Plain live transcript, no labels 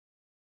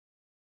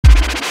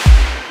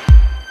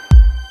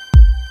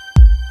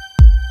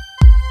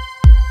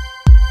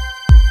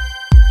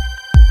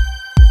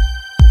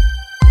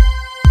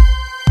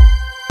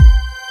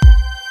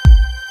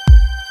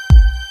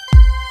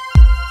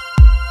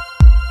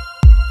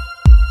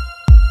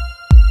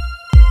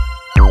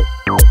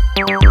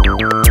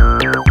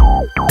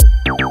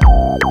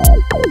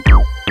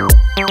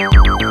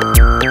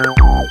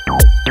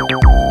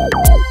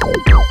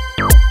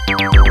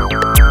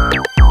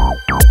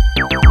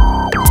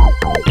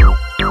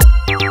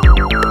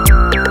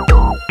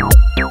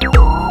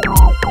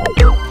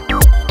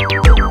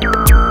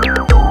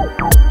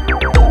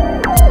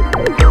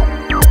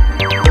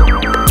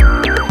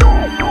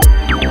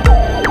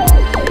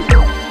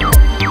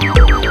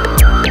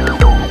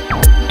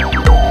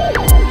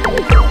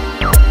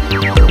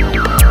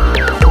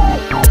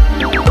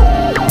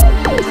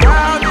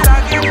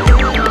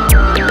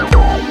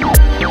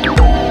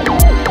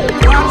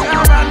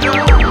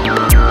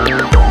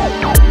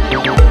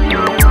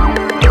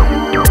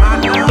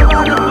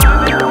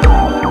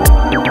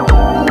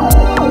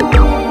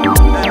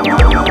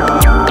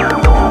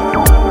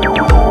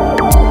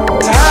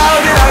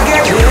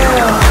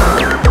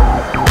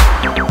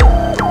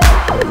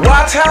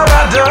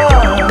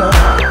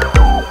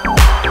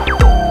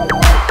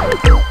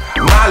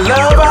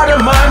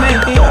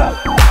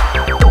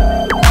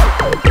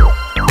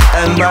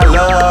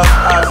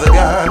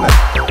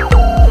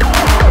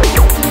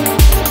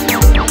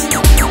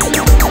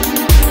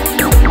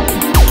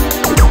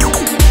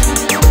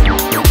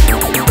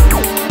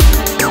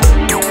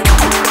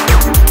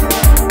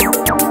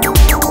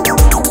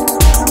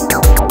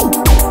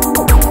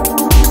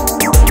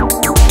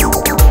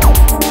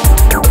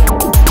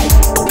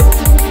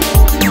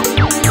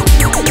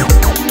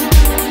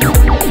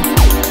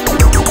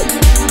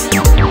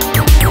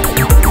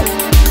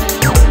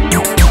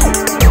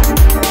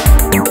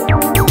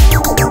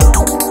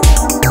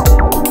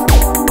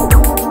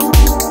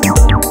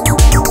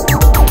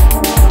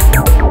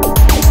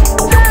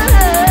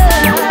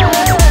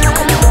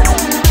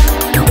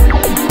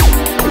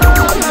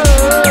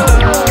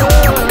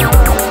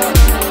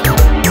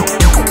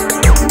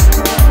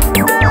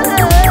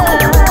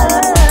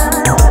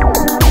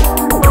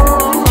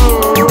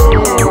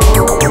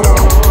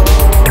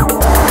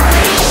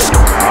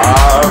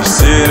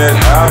it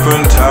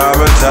happen time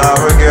and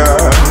time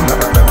again.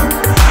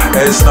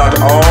 It's not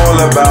all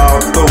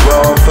about the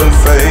wealth and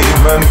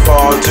fame and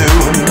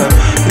fortune,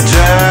 the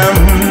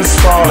gems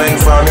falling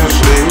from your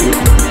sleeve.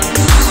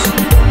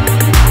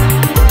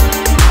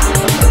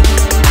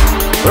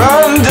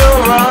 Run to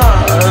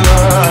run,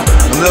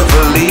 the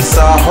police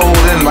are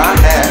holding my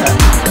hand.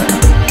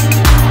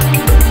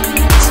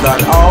 It's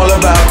not all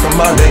about the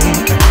money.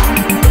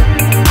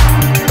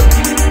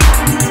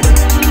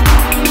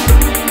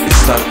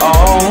 It's not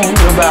all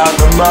about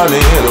the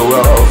money and the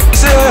wealth.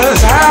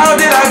 Says, how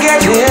did I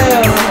get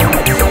here?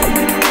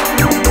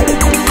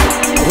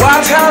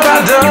 What have I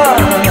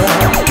done?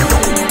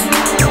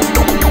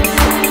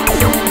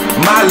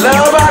 My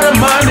love out of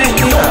money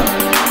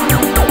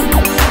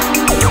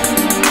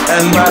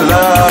and my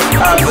love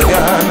out the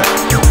gun.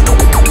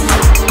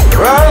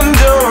 Run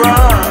to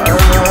run,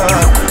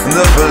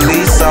 the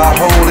police are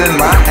holding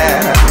my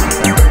hand.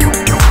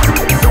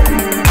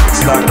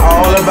 It's not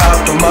all about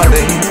the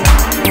money.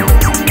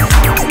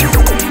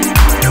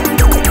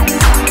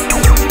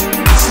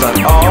 It's not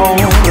all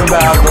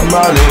about the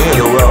money and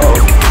the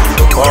wealth,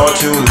 the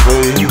fortune,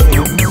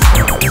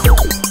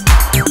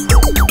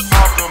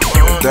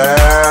 the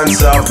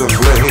dance of the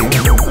flame.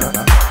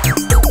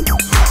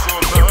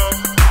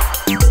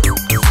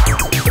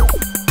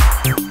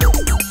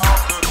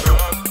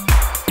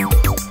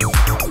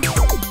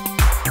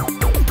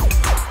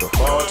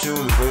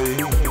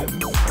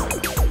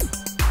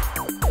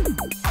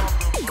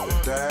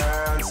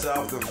 Dance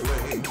of the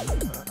flame.